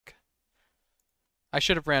I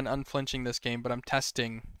should have ran unflinching this game, but I'm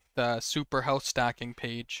testing the super health stacking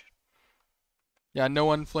page. Yeah,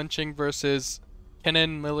 no unflinching versus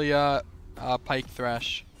Kennen, Lilia, Pike,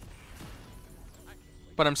 Thresh.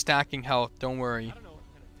 But I'm stacking health, don't worry.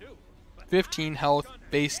 15 health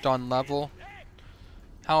based on level.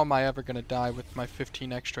 How am I ever gonna die with my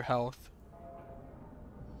 15 extra health?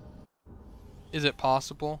 Is it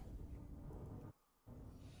possible?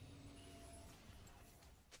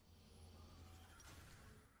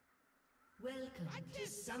 Welcome to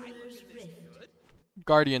Summoner's Rift.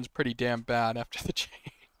 Guardian's pretty damn bad after the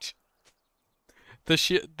change.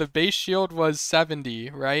 The base shield was 70,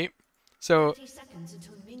 right? So 30 seconds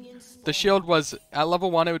until minions spawn. the shield was at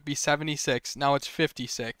level 1 it would be 76. Now it's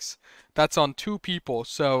 56. That's on 2 people.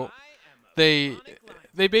 So they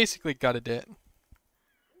basically gutted it.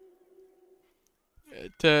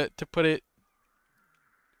 To put it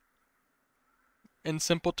in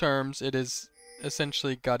simple terms, it is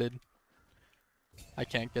essentially gutted. I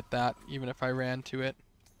can't get that even if I ran to it.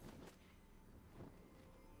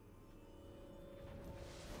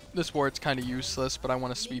 This ward's kind of useless, but I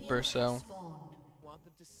want a sweeper, so Want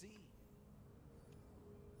them to see.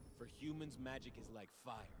 For humans, magic is like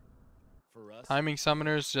fire. For us, timing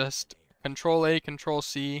summoners just control A, control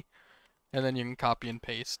C, and then you can copy and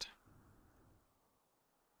paste.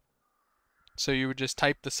 So you would just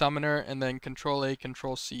type the summoner and then control A,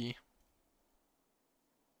 control C.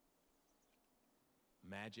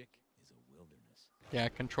 magic is a wilderness. Yeah,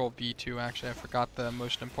 control V too, actually. I forgot the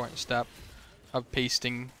most important step of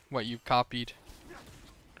pasting what you've copied.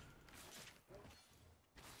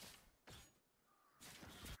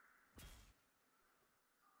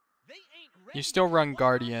 You still run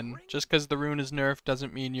Guardian. Just because the rune is nerfed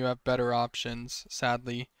doesn't mean you have better options,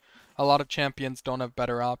 sadly. A lot of champions don't have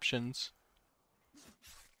better options.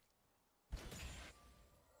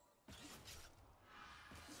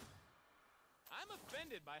 I'm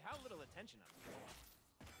offended by how little attention I'm getting.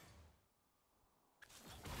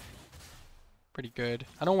 Pretty good.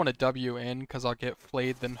 I don't want a W in because I'll get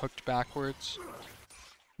flayed then hooked backwards.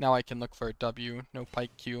 Now I can look for a W, no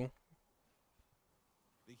pike Q.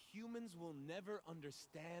 The humans will never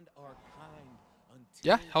understand our kind until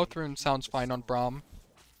Yeah, health rune sounds fine on Braum.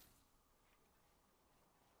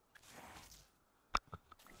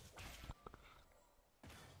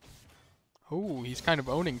 Oh, he's kind of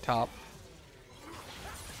owning top.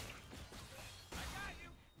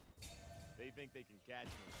 They think they can catch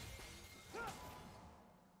me.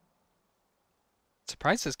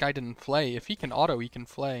 Surprised this guy didn't flay. If he can auto, he can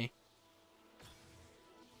flay.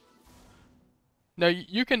 No,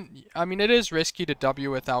 you can, I mean, it is risky to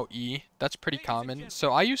W without E. That's pretty common.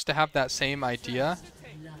 So I used to have that same idea,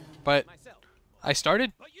 but I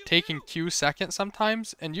started taking Q second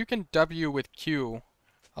sometimes, and you can W with Q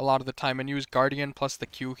a lot of the time and use Guardian plus the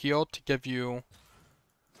Q heal to give you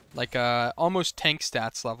like a almost tank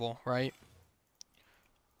stats level, right?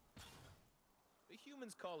 The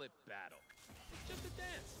humans call it battle. It's just a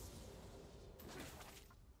dance.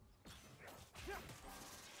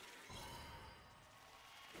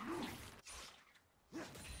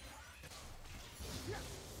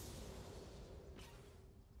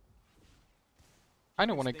 I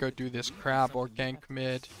don't want to go do this crab or gank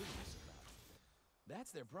mid.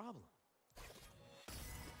 That's their problem.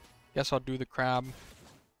 Guess I'll do the crab.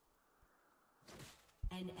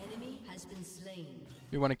 An enemy has been slain.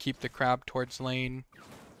 We want to keep the crab towards lane,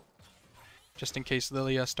 just in case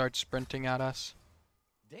Lilia starts sprinting at us.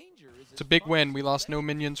 Danger is It's a big win. We lost no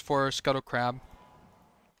minions for Scuttle Crab.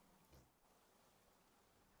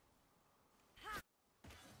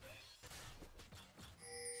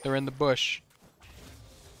 They're in the bush.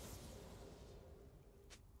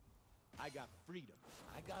 I got freedom.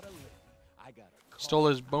 I gotta live. I gotta Stole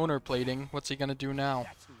his boner plating. What's he gonna do now?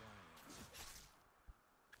 That's who I am.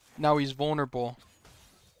 Now he's vulnerable.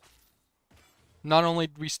 Not only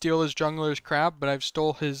did we steal his jungler's crab, but I've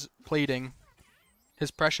stole his plating.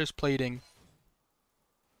 His precious plating.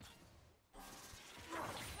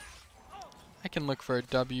 I can look for a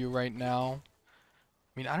W right now.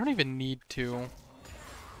 I mean, I don't even need to.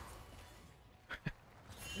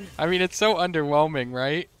 I mean, it's so underwhelming,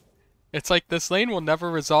 right? It's like this lane will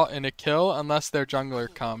never result in a kill unless their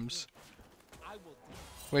jungler comes.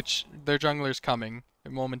 Which, their jungler's coming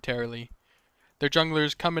momentarily. Their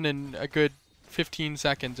jungler's coming in a good 15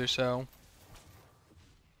 seconds or so.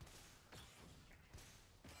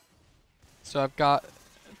 So I've got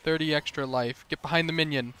 30 extra life. Get behind the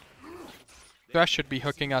minion. Thresh should be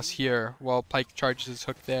hooking us here while Pike charges his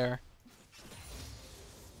hook there.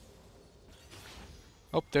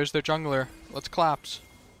 Oh, there's their jungler. Let's collapse.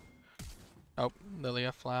 Oh,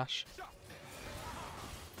 Lilia flash.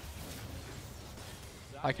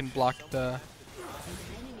 I can block the...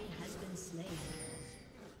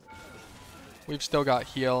 We've still got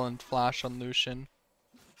heal and flash on Lucian.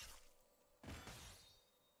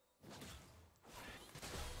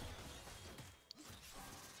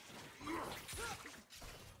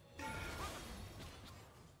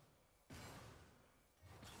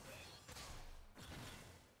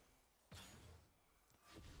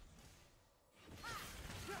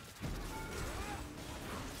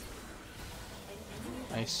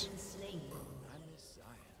 Nice.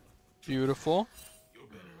 Beautiful.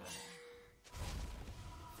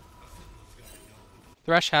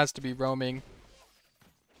 Thresh has to be roaming.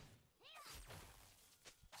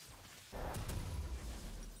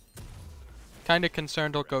 Kinda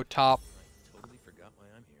concerned he'll go top. Totally forgot why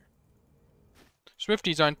I'm here.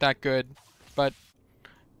 Swifties aren't that good, but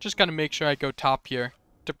just gotta make sure I go top here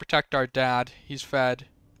to protect our dad. He's fed.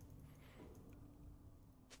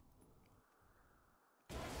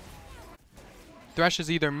 Thresh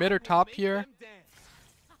is either mid or top here.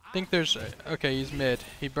 I think there's... Okay, he's mid.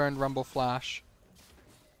 He burned Rumble Flash.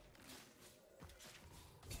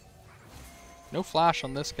 No flash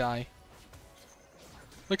on this guy.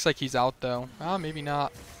 Looks like he's out though. Ah, maybe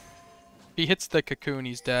not. If he hits the cocoon,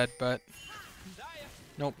 he's dead, but...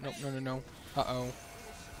 Nope, nope, no, no, no. Uh-oh.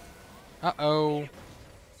 Uh-oh.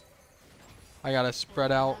 I gotta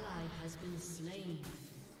spread out.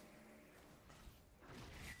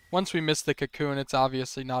 Once we miss the cocoon, it's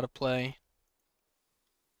obviously not a play.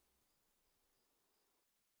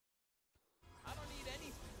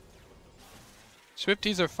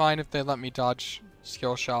 Swifties are fine if they let me dodge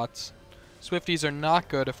skill shots. Swifties are not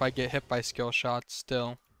good if I get hit by skill shots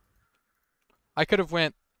still. I could have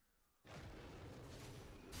went...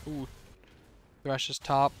 Ooh. Thresh is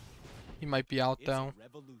top. He might be out though.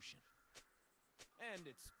 And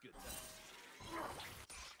it's good.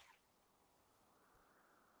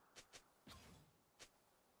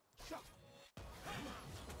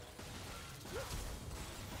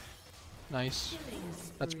 Nice.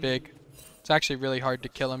 That's big. It's actually really hard to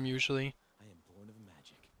kill him usually. I am born of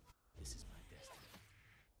magic. This is my destiny.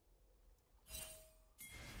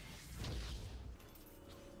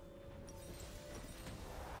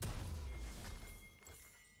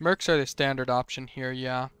 Mercs are the standard option here,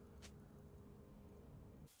 yeah.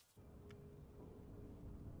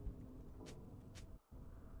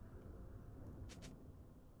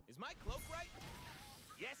 Is my cloak right?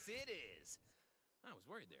 Yes, it is. I was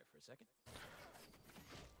worried there for a second.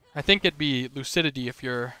 I think it'd be Lucidity if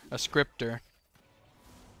you're a scripter.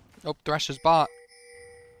 Oh, Thresh is bot.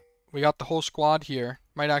 We got the whole squad here.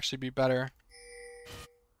 Might actually be better.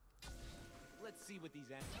 Let's see what these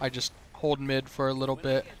I just hold mid for a little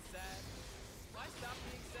bit.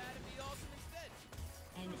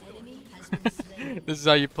 This is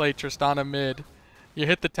how you play Tristana mid. You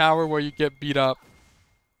hit the tower where you get beat up.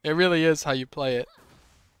 It really is how you play it.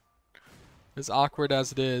 As awkward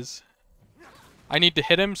as it is. I need to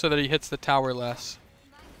hit him so that he hits the tower less.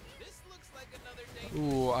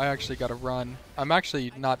 Ooh, I actually gotta run. I'm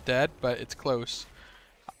actually not dead, but it's close.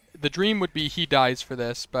 The dream would be he dies for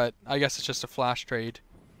this, but I guess it's just a flash trade.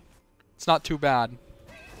 It's not too bad.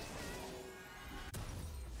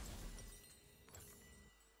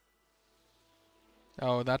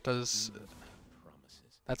 Oh, that does...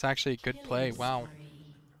 That's actually a good play. Wow.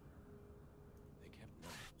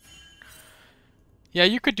 Yeah,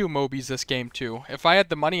 you could do Mobies this game too. If I had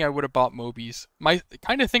the money, I would have bought Mobies.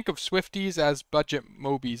 Kind of think of Swifties as budget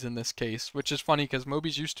Mobies in this case, which is funny because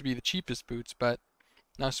Mobies used to be the cheapest boots, but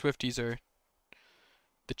now Swifties are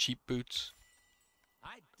the cheap boots.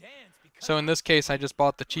 So in this case, I just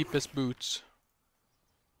bought the cheapest boots.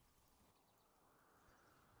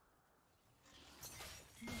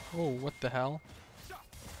 Oh, what the hell?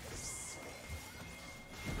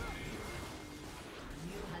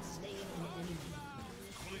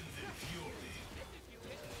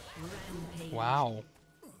 Wow.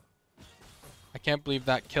 I can't believe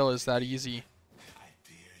that kill is that easy.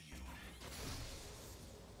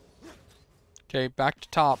 Okay, back to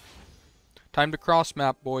top. Time to cross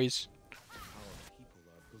map, boys.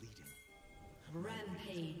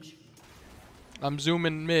 Rampage. I'm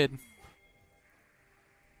zooming mid.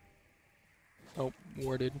 Oh,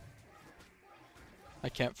 warded. I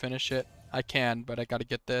can't finish it. I can, but I gotta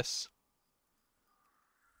get this.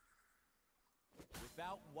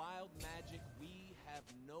 Without wild magic, we have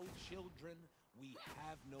no children, we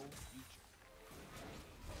have no future.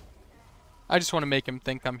 I just want to make him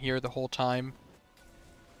think I'm here the whole time.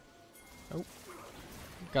 Oh.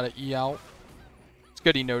 Gotta E out. It's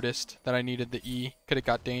good he noticed that I needed the E. Could have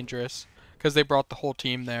got dangerous. Because they brought the whole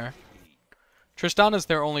team there. Tristana's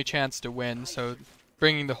their only chance to win, so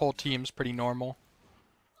bringing the whole team's pretty normal.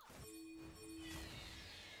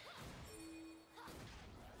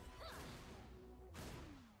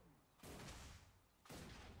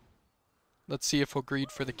 Let's see if he'll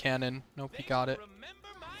greed for the cannon. Nope, he got it.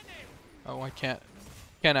 Oh, I can't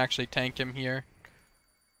actually tank him here.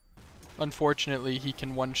 Unfortunately, he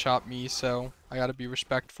can one-shot me, so I gotta be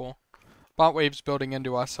respectful. Bot wave's building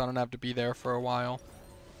into us, so I don't have to be there for a while.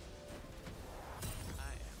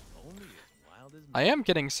 I am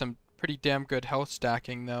getting some pretty damn good health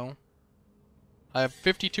stacking, though. I have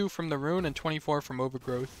 52 from the rune and 24 from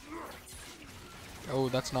overgrowth. Oh,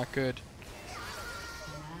 that's not good.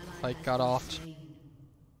 Like, got offed.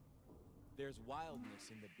 There's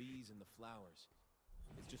wildness in the bees and the flowers.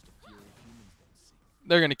 It's just a fury humans don't see.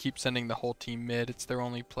 They're gonna keep sending the whole team mid. It's their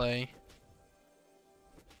only play.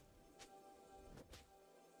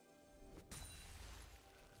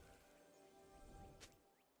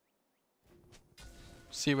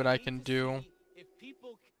 See what I can do. If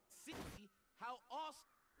people see how awesome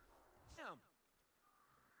I am.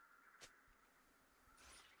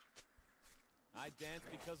 I dance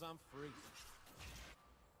because I'm free.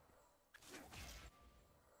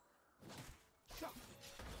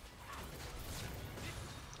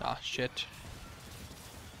 Ah, shit.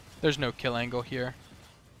 There's no kill angle here.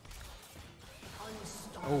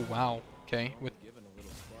 Oh, wow. Okay,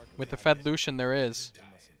 with the Fed Lucian there is.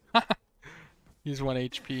 He's 1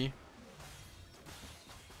 HP.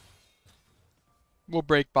 We'll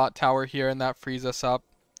break bot tower here and that frees us up.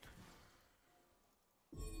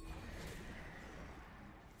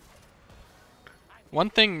 One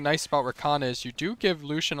thing nice about Rakan is you do give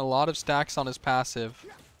Lucian a lot of stacks on his passive.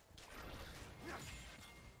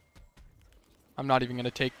 I'm not even going to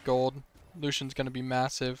take gold. Lucian's going to be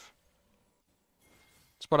massive.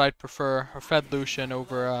 It's what I'd prefer. A Fed Lucian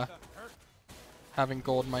over having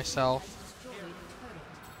gold myself.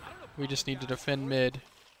 We just need to defend mid.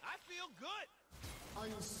 I feel good.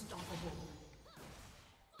 Unstoppable.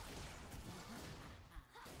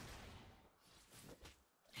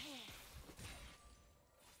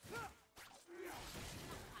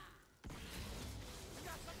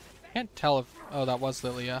 Can't tell if... Oh, that was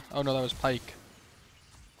Lilia. Oh no, that was Pyke.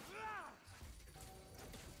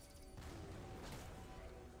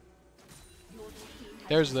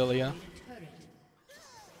 There's Lilia.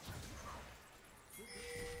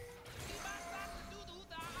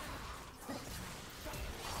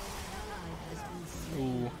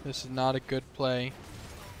 Ooh, this is not a good play.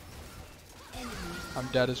 I'm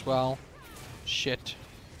dead as well. Shit.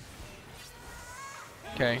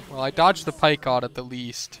 Okay, well I dodged the Pyke out at the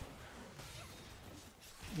least.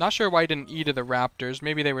 Not sure why I didn't E to the Raptors.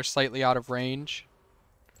 Maybe they were slightly out of range.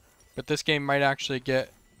 But this game might actually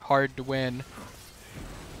get hard to win.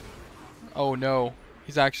 Oh no.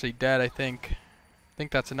 He's actually dead, I think. I think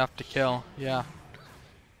that's enough to kill. Yeah.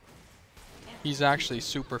 He's actually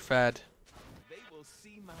super fed.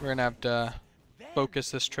 We're gonna have to focus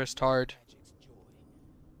this Trist hard.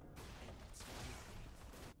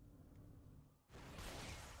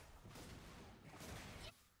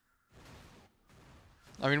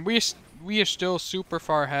 I mean, we are still super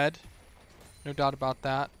far ahead. No doubt about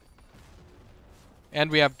that. And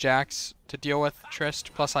we have Jax to deal with Trist.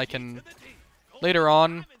 Plus I can, later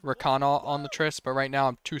on, Rakan on the Trist. But right now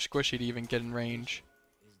I'm too squishy to even get in range.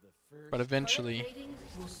 But eventually.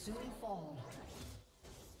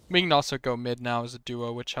 We can also go mid now as a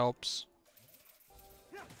duo, which helps.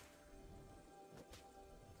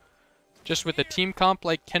 Just with a team comp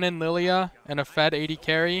like Ken and Lilia and a Fed 80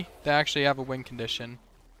 carry, they actually have a win condition.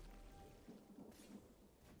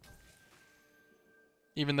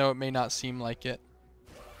 Even though it may not seem like it.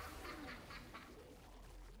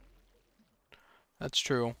 That's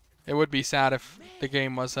true. It would be sad if the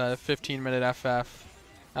game was a 15-minute FF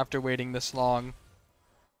after waiting this long.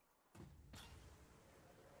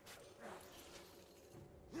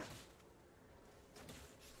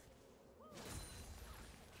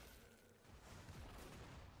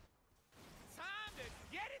 Time to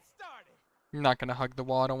get it started. I'm not going to hug the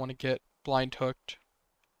wall. I don't want to get blind hooked.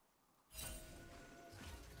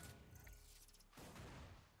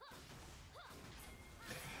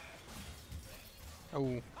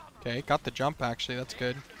 Oh, okay. Got the jump, actually. That's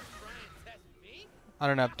good. I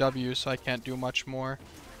don't have W, so I can't do much more.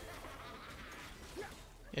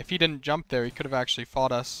 If he didn't jump there, he could have actually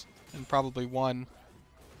fought us and probably won.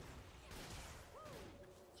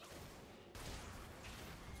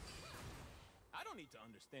 I don't need to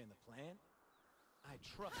understand the plan. I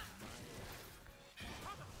trust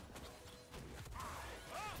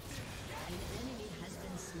An enemy has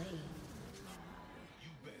been slain.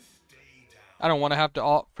 I don't want to have to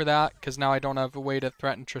ult for that, because now I don't have a way to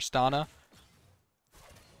threaten Tristana.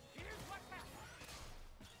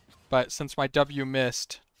 But since my W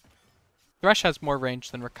missed, Thresh has more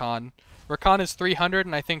range than Rakan. Rakan is 300,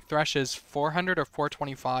 and I think Thresh is 400 or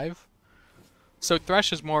 425. So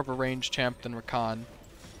Thresh is more of a range champ than Rakan.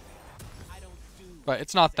 But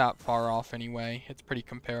it's not that far off anyway. It's pretty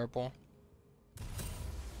comparable.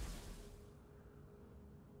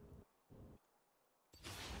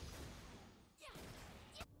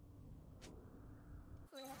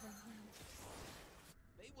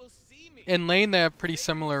 In lane, they have pretty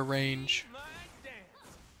similar range.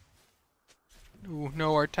 Ooh,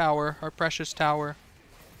 no, our tower. Our precious tower.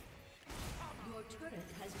 Your turret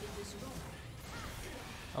has been destroyed.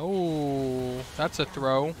 Oh, that's a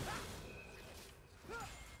throw.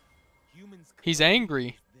 He's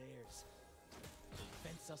angry.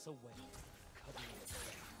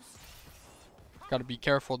 Gotta be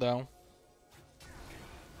careful though.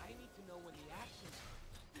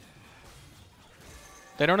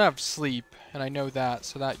 They don't have sleep, and I know that,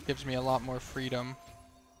 so that gives me a lot more freedom.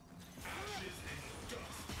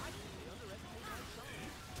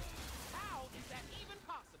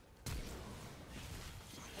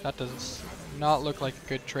 That does not look like a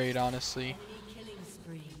good trade, honestly.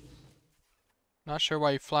 Not sure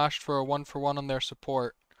why he flashed for a 1-for-1 on their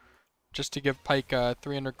support. Just to give Pyke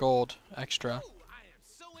 300 gold extra.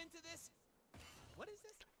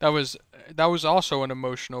 That was also an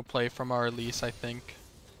emotional play from our Elise, I think.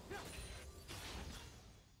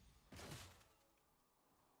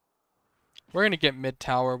 We're gonna get mid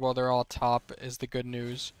tower while they're all top is the good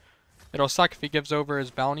news. It'll suck if he gives over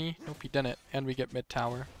his bounty. Nope, he didn't. And we get mid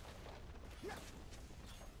tower.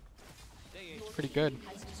 It's pretty good.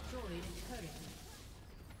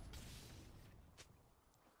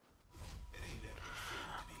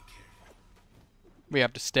 We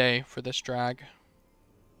have to stay for this drag.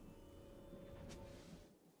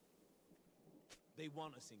 They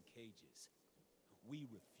want us in cages. We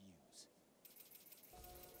refuse.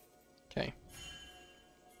 Okay.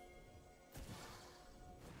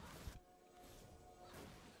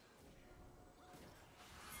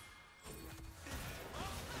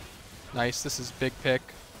 Nice, this is big pick.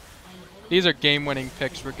 These are game-winning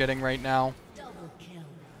picks we're getting right now.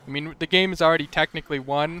 I mean, the game is already technically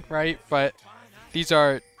won, right? But these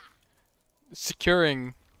are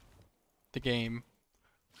securing the game.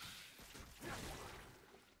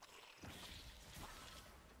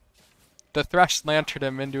 The Thresh lanterned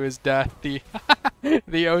him into his death. The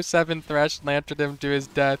the 07 Thresh lanterned him to his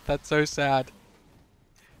death. That's so sad.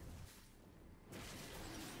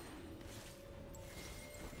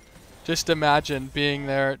 Just imagine being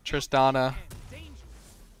there at Tristana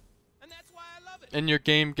and your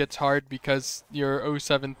game gets hard because your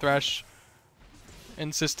 07 Thresh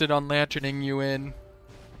insisted on lanterning you in.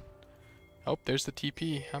 Oh, there's the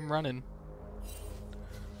TP. I'm running.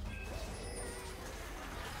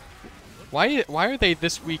 Why are they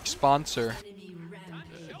this week sponsor?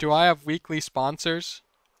 Do I have weekly sponsors?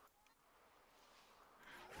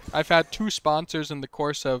 I've had 2 sponsors in the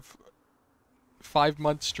course of 5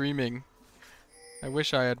 months streaming. I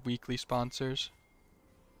wish I had weekly sponsors.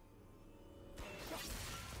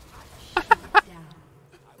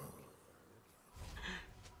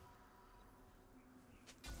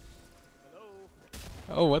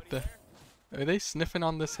 Oh, what the? Are they sniffing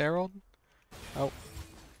on this Herald? Oh.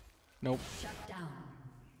 Nope.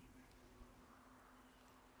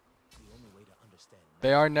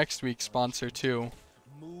 They are next week's sponsor too.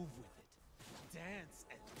 Move with it. Dance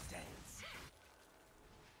and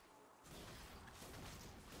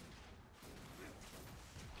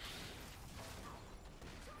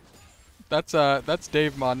dance. That's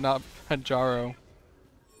Dave Mon, not Hanjaro.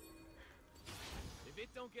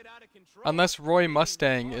 Unless Roy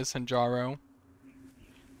Mustang is Hanjaro.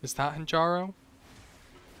 Is that Hanjaro?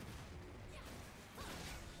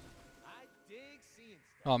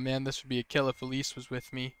 Oh man, this would be a kill if Elise was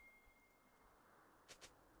with me.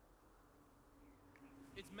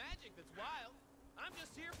 It's magic that's wild. I'm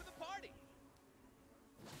just here for the party.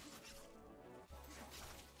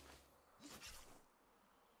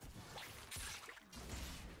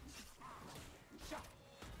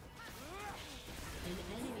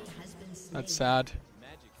 That's sad.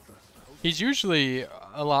 He's usually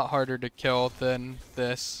a lot harder to kill than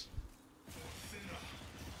this.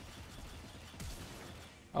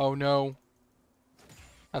 Oh no.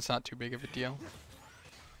 That's not too big of a deal.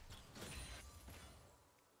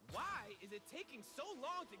 Why is it taking so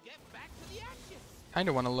long to get back to the action?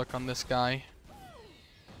 Kinda wanna look on this guy.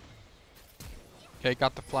 Okay,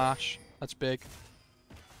 got the flash. That's big.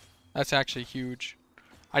 That's actually huge.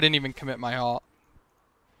 I didn't even commit my ult.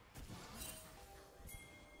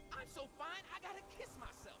 I'm so fine, I gotta kiss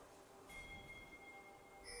myself.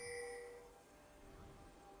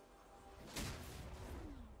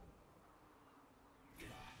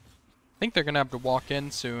 I think they're gonna have to walk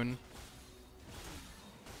in soon.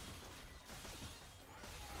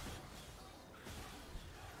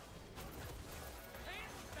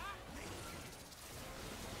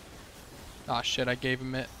 Ah, shit, I gave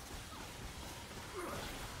him it.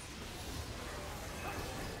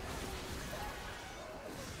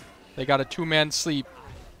 They got a 2-man sleep.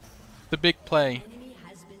 The big play. Enemy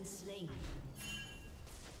has been slain.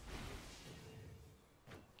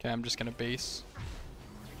 Okay, I'm just gonna base.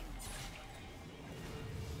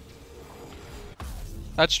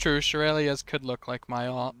 That's true, Shirelia's could look like my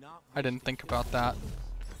ult. I didn't think about that.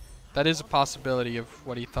 That is a possibility of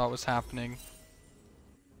what he thought was happening.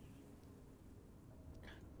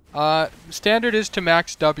 Standard is to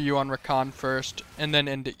max W on Rakan first, and then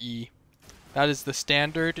into E. That is the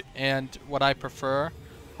standard, and what I prefer.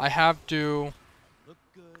 I have done.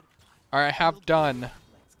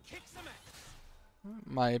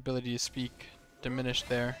 My ability to speak diminished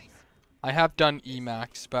there. I have done E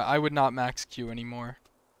max, but I would not max Q anymore.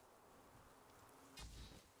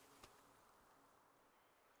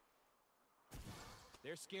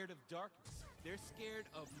 They're scared of darkness. They're scared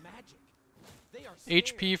of magic. They are scared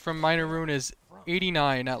HP from Minor Rune is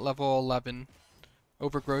 89 at level 11.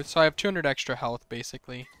 Overgrowth, so I have 200 extra health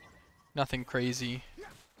basically. Nothing crazy.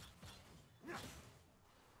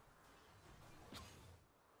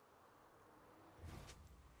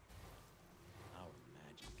 Our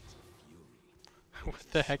magic is a fury.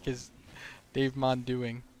 What the heck is Dave Mon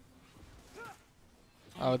doing?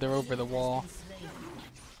 Oh, they're over the wall.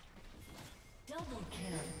 Double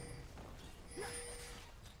kill.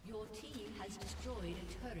 Your team has destroyed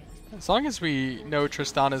a turret. As long as we know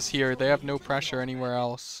Tristana's here, they have no pressure anywhere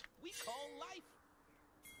else. We call life.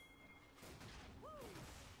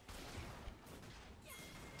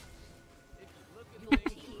 Your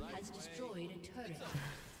team has destroyed a turret.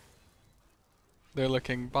 They're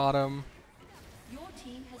looking bottom. Your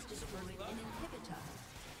team has destroyed an inhibitor.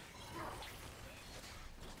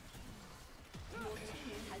 Your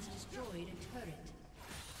team has destroyed a turret.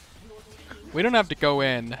 Your team We don't have to go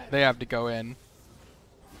in. They have to go in.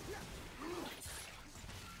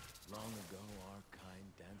 Long ago, our kind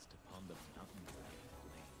danced upon the mountain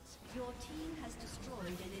plains. Your team has destroyed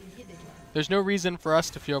an inhibitor. There's no reason for us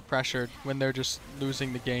to feel pressured when they're just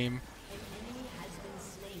losing the game. An enemy has been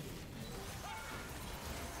slain.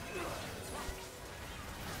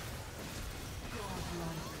 Godlike.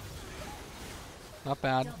 Not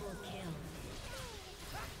bad. Double kill.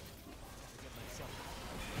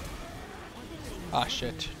 Ah,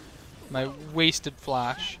 shit. My wasted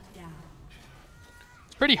flash. Down.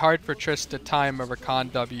 It's pretty hard for Triss to time a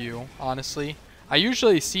Rakan W, honestly. I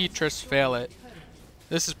usually see Triss fail it.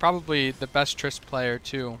 This is probably the best Triss player,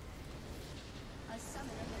 too.